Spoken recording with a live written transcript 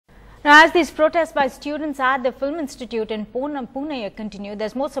Now, as these protests by students at the Film Institute in Pune continue,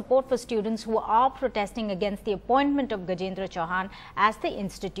 there's more support for students who are protesting against the appointment of Gajendra Chauhan as the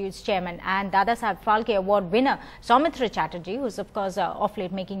institute's chairman. And Dada Saheb Phalke award winner Soumitra Chatterjee, who's of course off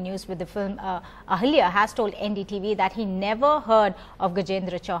late making news with the film Ahilya, has told NDTV that he never heard of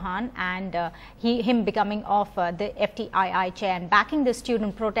Gajendra Chauhan and him becoming of the FTII chair. And backing the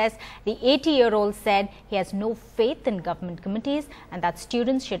student protest, the 80-year-old said he has no faith in government committees and that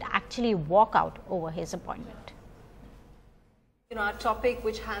students should actually walk out over his appointment. You know, a topic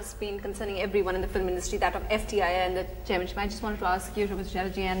which has been concerning everyone in the film industry, that of FTII and the chairmanship. I just wanted to ask you, Soumitra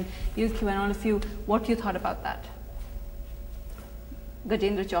Chatterjee, and you, and all of you, what you thought about that?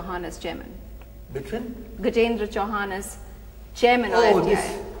 Gajendra Chauhan as chairman. Between? Gajendra Chauhan as chairman of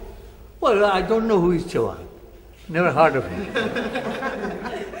FTII. Well, I don't know who is Chauhan. Never heard of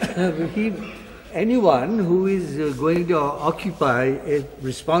him. Anyone who is going to occupy a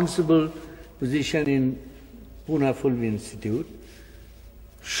responsible position in Pune Film Institute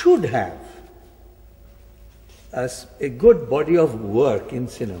should have a good body of work in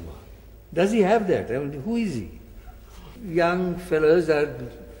cinema. Does he have that? I mean, who is he? Young fellows are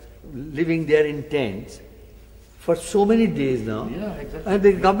living there in tents for so many days now. Yeah, exactly. And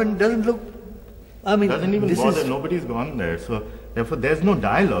the government doesn't look, I mean, doesn't even bother, nobody's gone there. So therefore there's no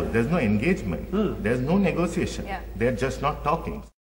dialogue, there's no engagement, there's no negotiation. Yeah. They're just not talking.